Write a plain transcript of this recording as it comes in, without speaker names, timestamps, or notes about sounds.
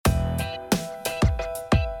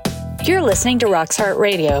You're listening to Rox Heart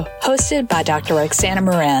Radio, hosted by Dr. Roxana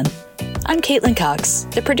Moran. I'm Caitlin Cox,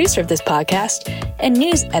 the producer of this podcast and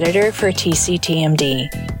news editor for TCTMD.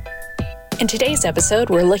 In today's episode,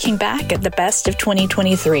 we're looking back at the best of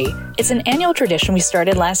 2023. It's an annual tradition we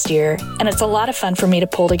started last year, and it's a lot of fun for me to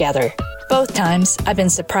pull together. Both times, I've been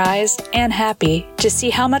surprised and happy to see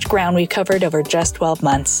how much ground we've covered over just 12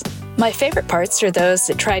 months. My favorite parts are those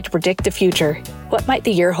that tried to predict the future. What might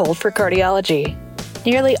the year hold for cardiology?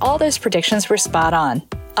 Nearly all those predictions were spot on.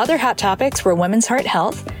 Other hot topics were women's heart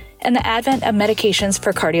health and the advent of medications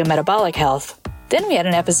for cardiometabolic health. Then we had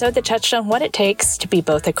an episode that touched on what it takes to be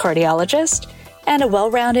both a cardiologist and a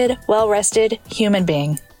well-rounded, well-rested human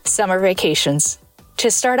being. Summer vacations. To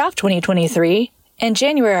start off 2023, in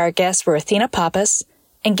January our guests were Athena Pappas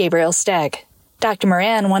and Gabriel Steg. Dr.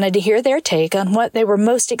 Moran wanted to hear their take on what they were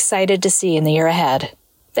most excited to see in the year ahead.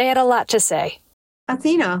 They had a lot to say.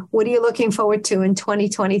 Athena, what are you looking forward to in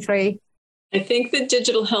 2023? I think that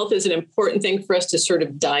digital health is an important thing for us to sort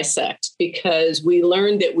of dissect, because we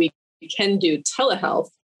learned that we can do telehealth,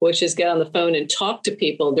 which is get on the phone and talk to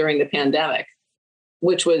people during the pandemic,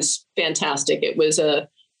 which was fantastic. It was a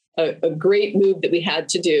great move that we had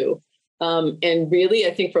to do. And really,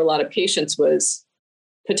 I think for a lot of patients was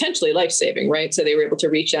potentially life-saving, right? So they were able to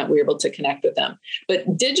reach out, we were able to connect with them.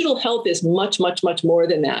 But digital health is much, much, much more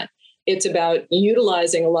than that. It's about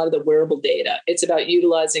utilizing a lot of the wearable data. It's about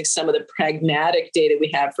utilizing some of the pragmatic data we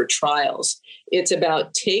have for trials. It's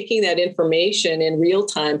about taking that information in real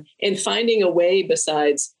time and finding a way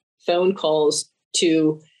besides phone calls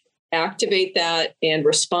to activate that and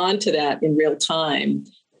respond to that in real time,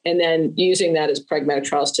 and then using that as pragmatic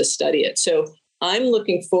trials to study it. So I'm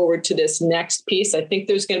looking forward to this next piece. I think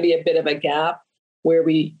there's going to be a bit of a gap where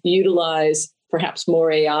we utilize perhaps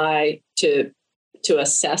more AI to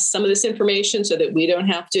assess some of this information so that we don't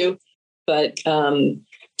have to, but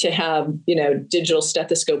to have, digital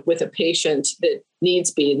stethoscope with a patient that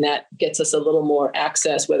needs be, and that gets us a little more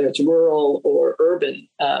access, whether it's rural or urban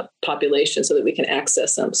population, so that we can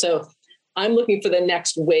access them. So I'm looking for the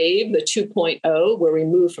next wave, the 2.0, where we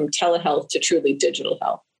move from telehealth to truly digital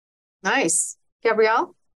health. Nice.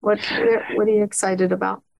 Gabrielle, what are you excited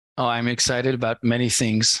about? Oh, I'm excited about many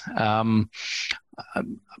things.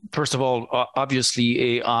 First of all,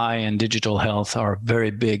 obviously, AI and digital health are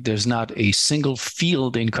very big. There's not a single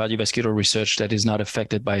field in cardiovascular research that is not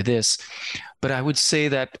affected by this. But I would say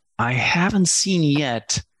that I haven't seen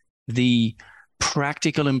yet the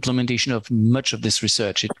practical implementation of much of this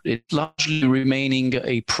research. It's largely remaining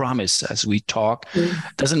a promise as we talk.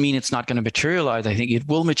 Doesn't mean it's not going to materialize. I think it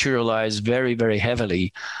will materialize very, very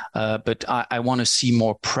heavily. But I want to see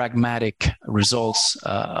more pragmatic results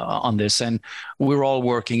on this. And we're all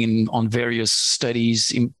working on various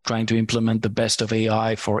studies trying to implement the best of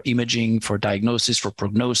AI for imaging, for diagnosis, for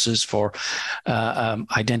prognosis, for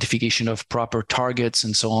identification of proper targets,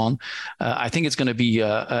 and so on. I think it's going to be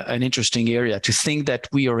an interesting area to think that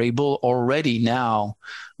we are able already now,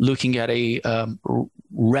 looking at a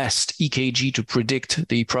REST EKG to predict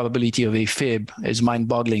the probability of AFib is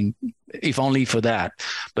mind-boggling, if only for that.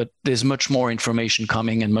 But there's much more information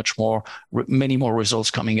coming and many more results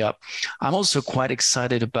coming up. I'm also quite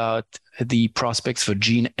excited about the prospects for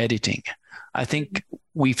gene editing. I think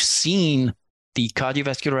we've seen the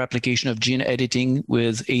cardiovascular application of gene editing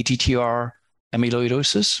with ATTR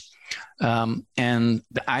amyloidosis. And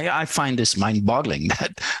I find this mind-boggling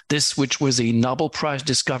that this, which was a Nobel Prize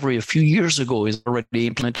discovery a few years ago, is already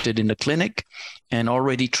implemented in the clinic and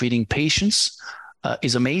already treating patients,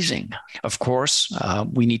 is amazing. Of course,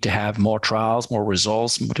 we need to have more trials, more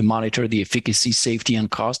results to monitor the efficacy, safety, and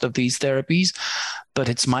cost of these therapies, but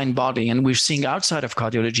it's mind-boggling. And we're seeing outside of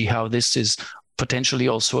cardiology how this is potentially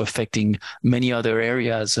also affecting many other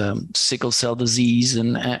areas. Sickle cell disease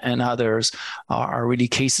and others are really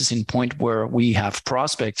cases in point where we have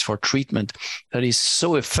prospects for treatment that is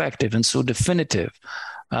so effective and so definitive.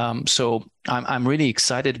 So I'm really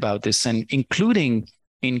excited about this, and including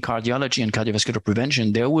in cardiology and cardiovascular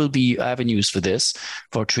prevention, there will be avenues for this,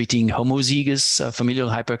 for treating homozygous familial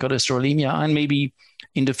hypercholesterolemia, and maybe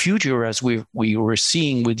in the future, as we were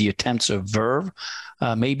seeing with the attempts of Verve,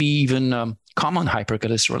 maybe even common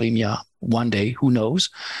hypercholesterolemia one day, who knows?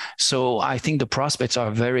 So I think the prospects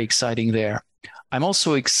are very exciting there. I'm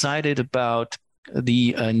also excited about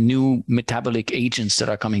the new metabolic agents that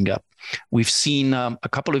are coming up. We've seen a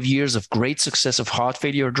couple of years of great success of heart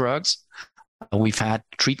failure drugs. We've had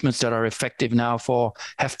treatments that are effective now for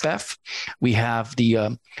HFpEF. We have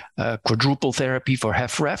the quadruple therapy for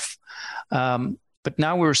HFrEF. But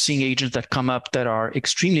now we're seeing agents that come up that are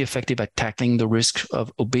extremely effective at tackling the risk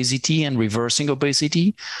of obesity and reversing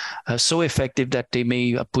obesity, so effective that they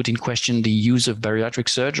may put in question the use of bariatric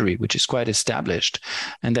surgery, which is quite established,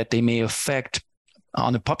 and that they may affect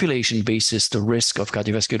on a population basis the risk of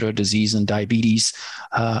cardiovascular disease and diabetes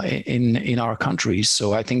in our countries.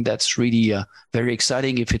 So I think that's really very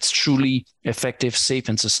exciting if it's truly effective, safe,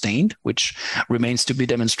 and sustained, which remains to be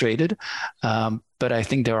demonstrated. But I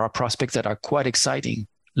think there are prospects that are quite exciting.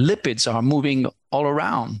 Lipids are moving all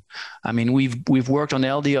around. I mean, we've worked on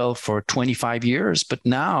LDL for 25 years, but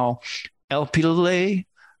now Lp(a),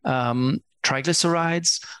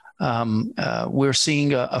 triglycerides, we're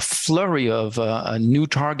seeing a flurry of new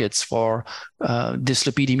targets for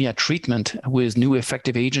dyslipidemia treatment with new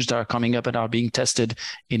effective agents that are coming up and are being tested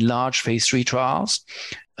in large phase 3 trials.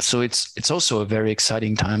 So it's also a very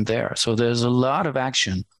exciting time there. So there's a lot of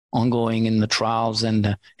action ongoing in the trials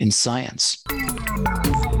and in science.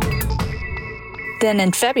 Then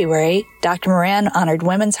in February, Dr. Moran honored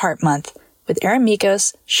Women's Heart Month. With Erin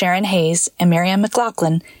Mikos, Sharon Hayes, and Marianne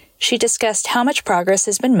McLaughlin, she discussed how much progress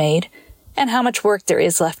has been made and how much work there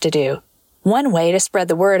is left to do. One way to spread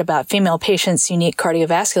the word about female patients' unique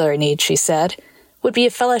cardiovascular needs, she said, would be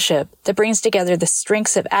a fellowship that brings together the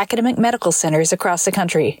strengths of academic medical centers across the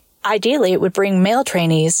country. Ideally, it would bring male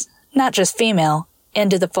trainees, not just female,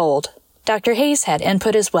 into the fold. Dr. Hayes had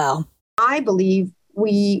input as well. I believe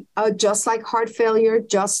we, just like heart failure,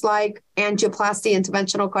 just like angioplasty,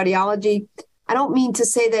 interventional cardiology, I don't mean to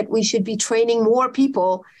say that we should be training more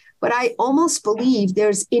people, but I almost believe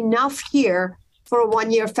there's enough here for a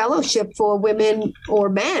 1-year fellowship for women or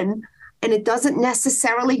men. And it doesn't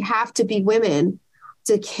necessarily have to be women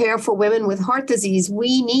to care for women with heart disease.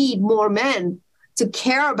 We need more men to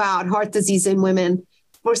care about heart disease in women.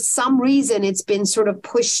 For some reason, it's been sort of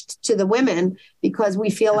pushed to the women because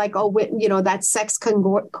we feel like, that sex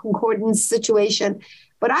concordance situation.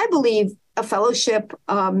 But I believe a fellowship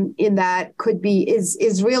in that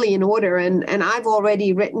is really in order. And I've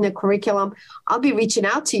already written a curriculum. I'll be reaching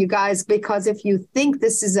out to you guys because if you think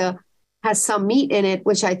this has some meat in it,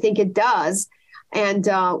 which I think it does, and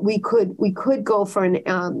we could go for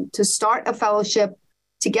to start a fellowship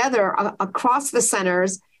together across the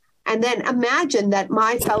centers. And then imagine that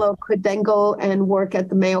my fellow could then go and work at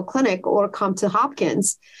the Mayo Clinic or come to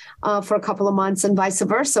Hopkins for a couple of months and vice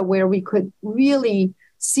versa, where we could really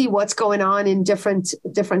see what's going on in different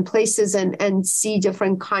places and see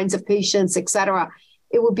different kinds of patients, et cetera.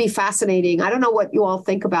 It would be fascinating. I don't know what you all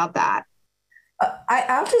think about that.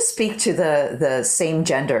 I'll just speak to the same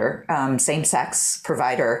gender, same sex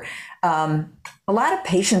provider. A lot of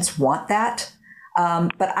patients want that.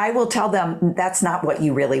 But I will tell them that's not what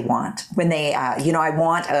you really want. When they, I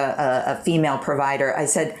want a female provider. I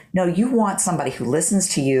said, no, you want somebody who listens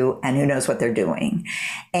to you and who knows what they're doing.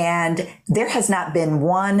 And there has not been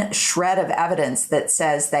one shred of evidence that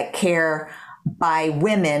says that care by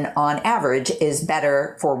women on average is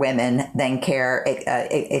better for women than care,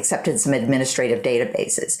 except in some administrative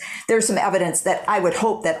databases. There's some evidence that I would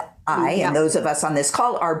hope that and those of us on this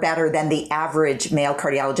call are better than the average male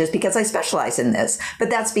cardiologist because I specialize in this, but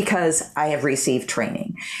that's because I have received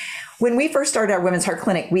training. When we first started our Women's Heart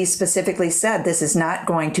Clinic, we specifically said this is not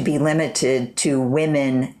going to be limited to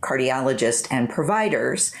women cardiologists and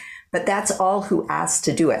providers, but that's all who asked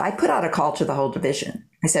to do it. I put out a call to the whole division.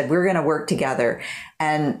 I said, we're going to work together.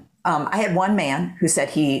 And I had one man who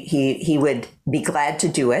said he would be glad to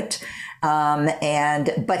do it.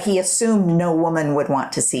 But he assumed no woman would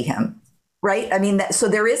want to see him. Right. I mean, so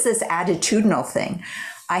there is this attitudinal thing.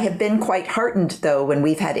 I have been quite heartened, though, when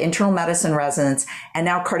we've had internal medicine residents and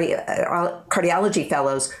now cardiology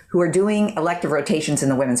fellows who are doing elective rotations in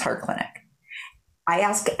the Women's Heart Clinic. I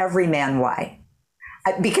ask every man why.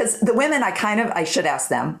 Because the women, I should ask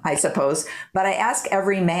them, I suppose, but I ask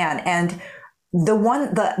every man. And the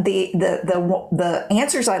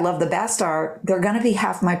answers I love the best are, they're going to be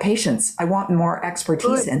half my patients. I want more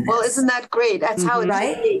expertise in this. Well, isn't that great? That's how it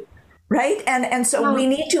should be. Right. And so we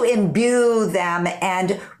need to imbue them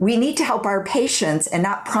and we need to help our patients and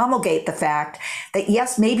not promulgate the fact that,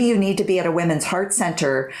 yes, maybe you need to be at a women's heart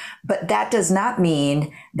center, but that does not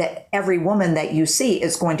mean that every woman that you see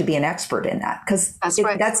is going to be an expert in that. Because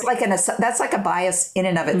that's like a bias in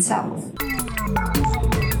and of itself.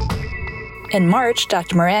 In March,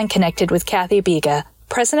 Dr. Moran connected with Kathy Biga,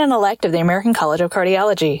 president-elect of the American College of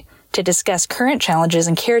Cardiology, to discuss current challenges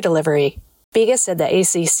in care delivery. Biga said that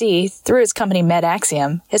ACC, through its company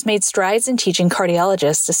MedAxiom, has made strides in teaching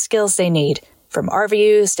cardiologists the skills they need. From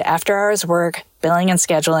RVUs to after-hours work, billing and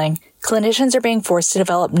scheduling, clinicians are being forced to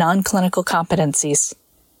develop non-clinical competencies.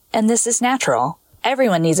 And this is natural.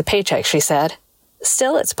 Everyone needs a paycheck, she said.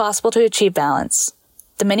 Still, it's possible to achieve balance.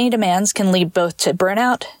 The many demands can lead both to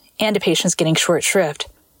burnout and to patients getting short shrift.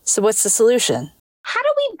 So what's the solution? How do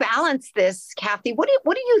we balance this, Kathy? What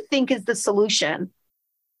do you think is the solution?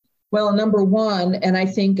 Well, number one, and I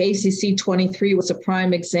think ACC 23 was a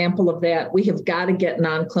prime example of that, we have got to get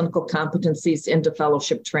non-clinical competencies into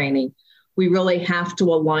fellowship training. We really have to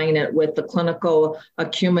align it with the clinical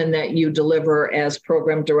acumen that you deliver as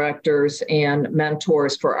program directors and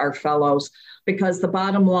mentors for our fellows, because the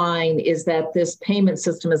bottom line is that this payment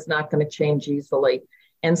system is not going to change easily.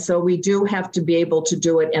 And so we do have to be able to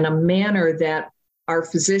do it in a manner that our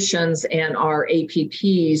physicians and our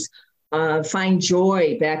APPs find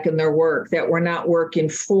joy back in their work, that we're not working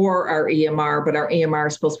for our EMR, but our EMR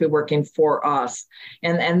is supposed to be working for us.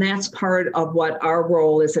 And that's part of what our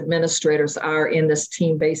role as administrators are in this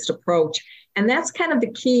team-based approach. And that's kind of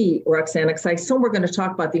the key, Roxanne, because I assume we're going to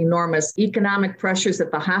talk about the enormous economic pressures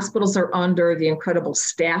that the hospitals are under, the incredible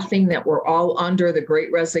staffing that we're all under, the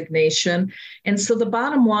great resignation. And so the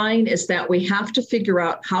bottom line is that we have to figure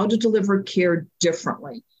out how to deliver care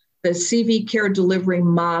differently. The CV care delivery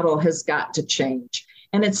model has got to change.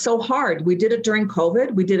 And it's so hard. We did it during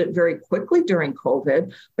COVID. We did it very quickly during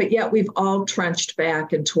COVID, but yet we've all trenched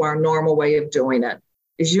back into our normal way of doing it.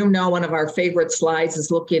 As you know, one of our favorite slides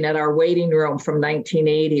is looking at our waiting room from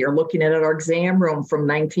 1980 or looking at our exam room from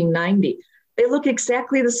 1990. They look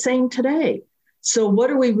exactly the same today. So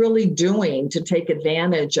what are we really doing to take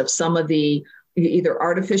advantage of some of the either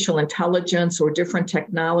artificial intelligence or different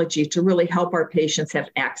technology to really help our patients have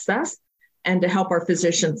access and to help our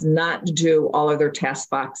physicians not do all of their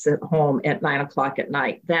task box at home at 9 o'clock at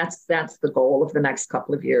night? That's the goal of the next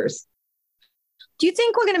couple of years. Do you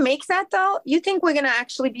think we're going to make that, though? You think we're going to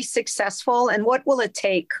actually be successful? And what will it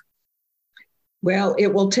take? Well,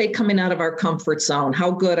 it will take coming out of our comfort zone.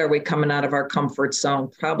 How good are we coming out of our comfort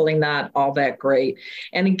zone? Probably not all that great.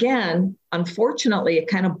 And again, unfortunately, it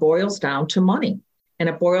kind of boils down to money. And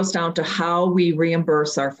it boils down to how we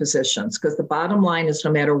reimburse our physicians. Because the bottom line is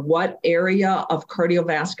no matter what area of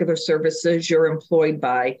cardiovascular services you're employed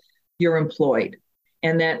by, you're employed.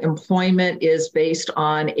 And that employment is based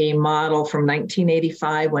on a model from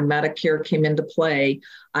 1985 when Medicare came into play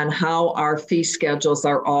on how our fee schedules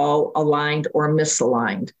are all aligned or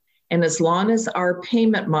misaligned. And as long as our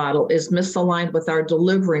payment model is misaligned with our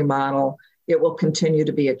delivery model, it will continue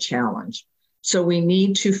to be a challenge. So we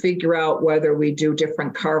need to figure out whether we do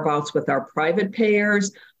different carve-outs with our private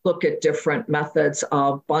payers, look at different methods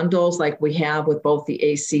of bundles like we have with both the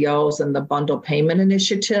ACOs and the bundle payment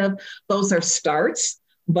initiative. Those are starts,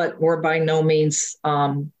 but we're by no means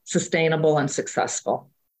sustainable and successful.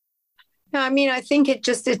 I mean, I think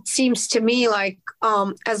it seems to me like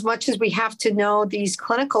as much as we have to know these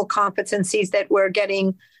clinical competencies that we're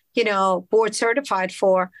getting, board certified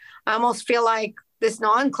for, I almost feel like this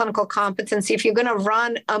non-clinical competency, if you're going to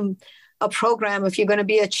run a program, if you're going to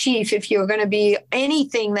be a chief, if you're going to be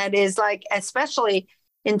anything that is like, especially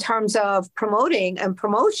in terms of promoting and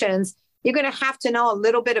promotions, you're going to have to know a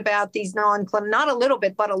little bit about these non-clinical, not a little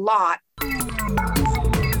bit, but a lot.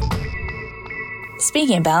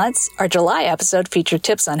 Speaking of balance, our July episode featured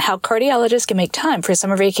tips on how cardiologists can make time for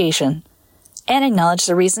summer vacation and acknowledge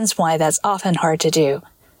the reasons why that's often hard to do.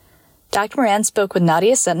 Dr. Moran spoke with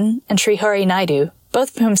Nadia Sutton and Srihari Naidu,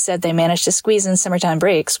 both of whom said they managed to squeeze in summertime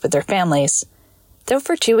breaks with their families. Though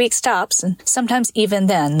for 2-week stops, and sometimes even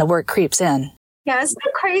then, the work creeps in. Yeah, isn't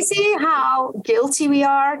it crazy how guilty we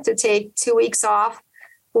are to take 2 weeks off?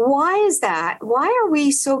 Why is that? Why are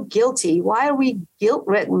we so guilty? Why are we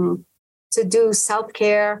guilt-ridden to do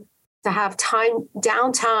self-care, to have time,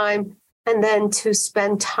 downtime, and then to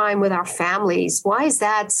spend time with our families? Why is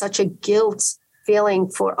that such a guilt feeling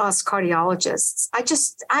for us cardiologists? I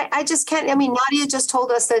just can't. I mean, Nadia just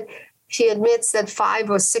told us that she admits that 5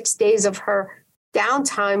 or 6 days of her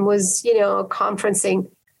downtime was, conferencing.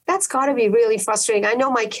 That's got to be really frustrating. I know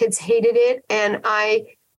my kids hated it, and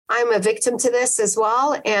I'm a victim to this as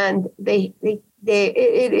well. And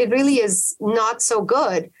it really is not so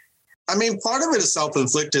good. I mean, part of it is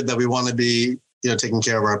self-inflicted that we want to be, taking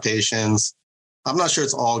care of our patients. I'm not sure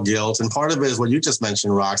it's all guilt. And part of it is what you just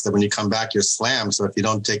mentioned, Rox, that when you come back, you're slammed. So if you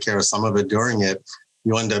don't take care of some of it during it,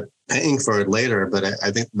 you end up paying for it later.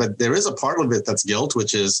 But there is a part of it that's guilt,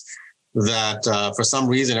 which is that for some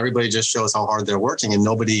reason, everybody just shows how hard they're working and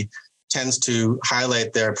nobody tends to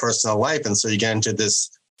highlight their personal life. And so you get into this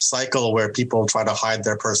cycle where people try to hide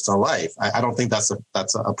their personal life. I don't think that's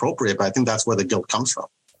appropriate, but I think that's where the guilt comes from.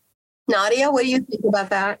 Nadia, what do you think about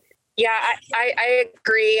that? Yeah, I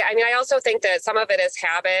agree. I mean, I also think that some of it is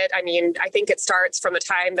habit. I mean, I think it starts from the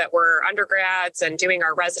time that we're undergrads and doing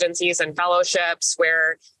our residencies and fellowships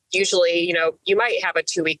where, usually, you might have a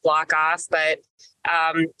 2-week block off, but,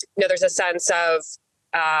 there's a sense of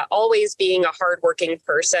always being a hardworking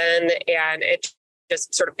person and it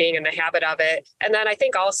just sort of being in the habit of it. And then I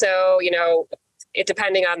think also, it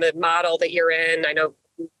depending on the model that you're in, I know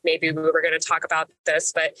maybe we were going to talk about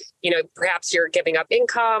this, but, perhaps you're giving up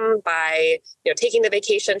income by, taking the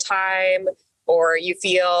vacation time, or you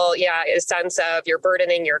feel, a sense of you're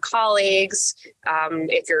burdening your colleagues.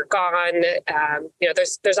 If you're gone,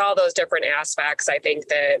 there's all those different aspects, I think,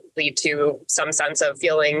 that lead to some sense of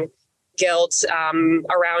feeling guilt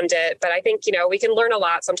around it. But I think, we can learn a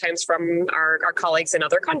lot sometimes from our colleagues in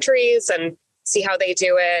other countries and see how they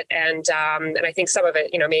do it. And I think some of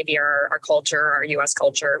it, maybe our culture, our U.S.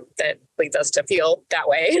 culture, that leads us to feel that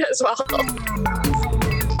way as well.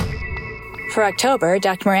 For October,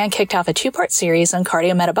 Dr. Moran kicked off a 2-part series on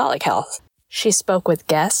cardiometabolic health. She spoke with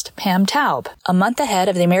guest Pam Taub. A month ahead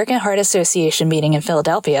of the American Heart Association meeting in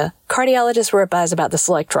Philadelphia, cardiologists were abuzz about the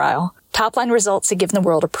SELECT trial. Top-line results had given the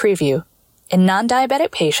world a preview. In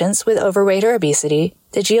non-diabetic patients with overweight or obesity,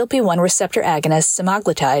 the GLP-1 receptor agonist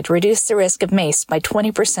semaglutide reduced the risk of MACE by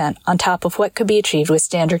 20% on top of what could be achieved with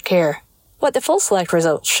standard care. What the full SELECT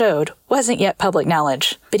results showed wasn't yet public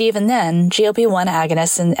knowledge, but even then, GLP-1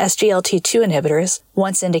 agonists and SGLT2 inhibitors,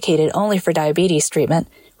 once indicated only for diabetes treatment,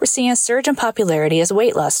 were seeing a surge in popularity as a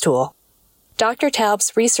weight loss tool. Dr.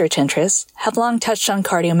 Taub's research interests have long touched on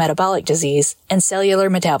cardiometabolic disease and cellular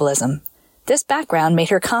metabolism. This background made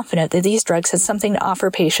her confident that these drugs had something to offer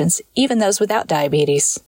patients, even those without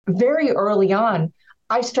diabetes. Very early on,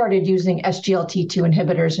 I started using SGLT2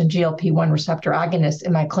 inhibitors and GLP-1 receptor agonists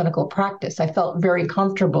in my clinical practice. I felt very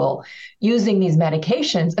comfortable using these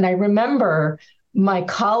medications. And I remember my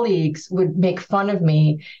colleagues would make fun of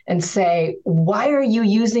me and say, why are you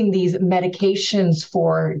using these medications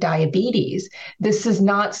for diabetes? This is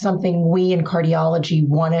not something we in cardiology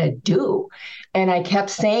want to do. And I kept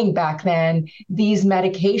saying back then, these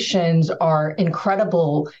medications are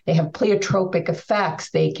incredible. They have pleiotropic effects.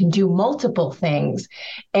 They can do multiple things.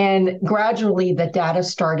 And gradually the data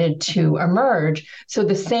started to emerge. So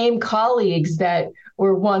the same colleagues that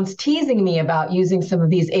were once teasing me about using some of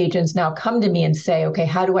these agents now come to me and say, okay,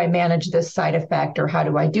 how do I manage this side effect, or how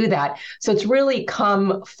do I do that? So it's really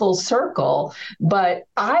come full circle. But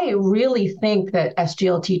I really think that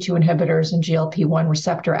SGLT2 inhibitors and GLP-1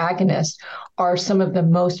 receptor agonists are some of the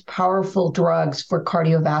most powerful drugs for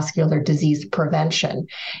cardiovascular disease prevention.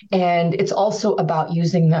 And it's also about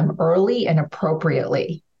using them early and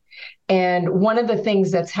appropriately. And one of the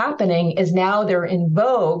things that's happening is now they're in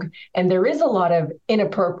vogue, and there is a lot of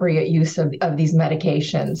inappropriate use of these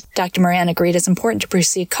medications. Dr. Moran agreed it's important to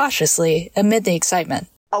proceed cautiously amid the excitement.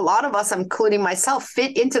 A lot of us, including myself,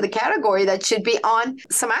 fit into the category that should be on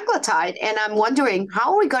semaglutide. And I'm wondering,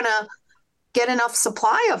 how are we going to get enough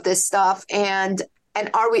supply of this stuff? And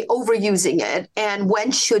are we overusing it? And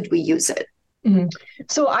when should we use it? Mm-hmm.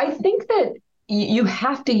 So I think that you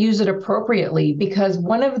have to use it appropriately, because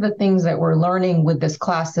one of the things that we're learning with this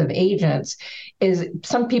class of agents is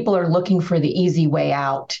some people are looking for the easy way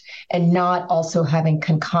out and not also having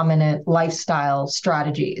concomitant lifestyle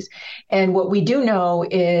strategies. And what we do know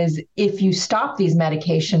is if you stop these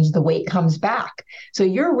medications, the weight comes back. So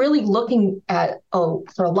you're really looking at,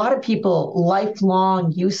 for a lot of people,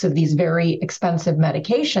 lifelong use of these very expensive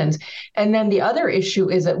medications. And then the other issue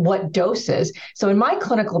is at what doses. So in my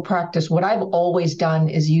clinical practice, what I've always done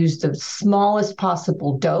is use the smallest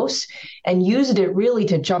possible dose and used it really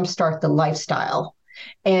to jumpstart the lifestyle.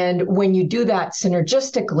 And when you do that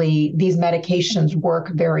synergistically, these medications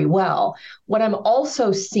work very well. What I'm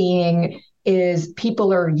also seeing is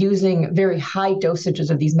people are using very high dosages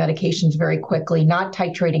of these medications very quickly, not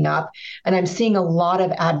titrating up. And I'm seeing a lot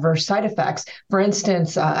of adverse side effects. For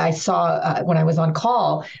instance, I saw when I was on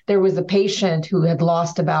call, there was a patient who had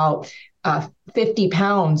lost about 50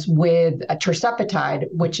 pounds with a tirzepatide,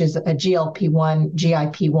 which is a GLP-1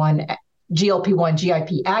 GIP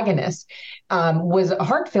agonist, was a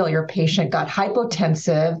heart failure patient, got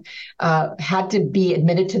hypotensive, had to be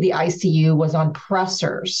admitted to the ICU, was on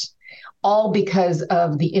pressors, all because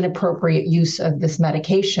of the inappropriate use of this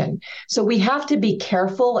medication. So we have to be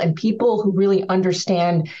careful, and people who really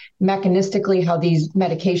understand mechanistically how these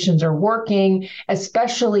medications are working,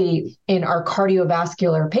 especially in our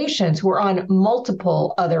cardiovascular patients who are on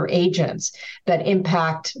multiple other agents that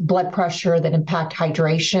impact blood pressure, that impact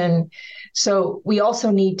hydration. So we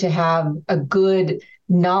also need to have a good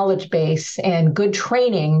knowledge base and good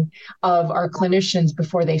training of our clinicians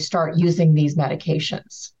before they start using these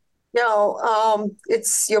medications. No,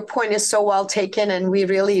 your point is so well taken. And we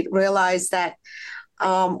really realize that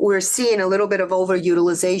we're seeing a little bit of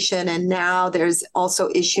overutilization, and now there's also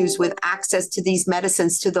issues with access to these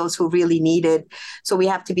medicines to those who really need it. So we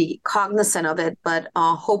have to be cognizant of it, but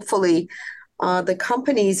hopefully the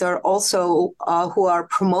companies are also who are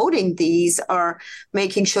promoting these are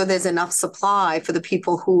making sure there's enough supply for the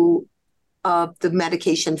people who the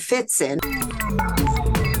medication fits in.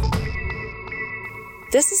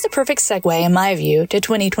 This is the perfect segue, in my view, to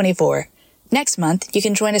 2024. Next month, you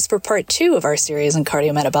can join us for part 2 of our series on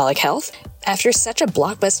cardiometabolic health. After such a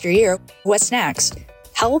blockbuster year, what's next?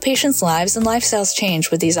 How will patients' lives and lifestyles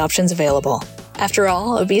change with these options available? After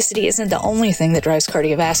all, obesity isn't the only thing that drives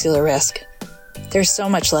cardiovascular risk. There's so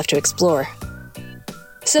much left to explore.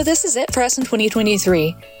 So this is it for us in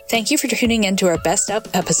 2023. Thank you for tuning in to our Best Up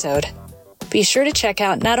episode. Be sure to check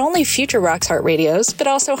out not only future Rox Heart Radios, but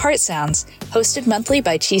also Heart Sounds, hosted monthly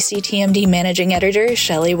by TCTMD Managing Editor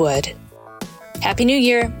Shelley Wood. Happy New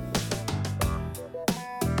Year!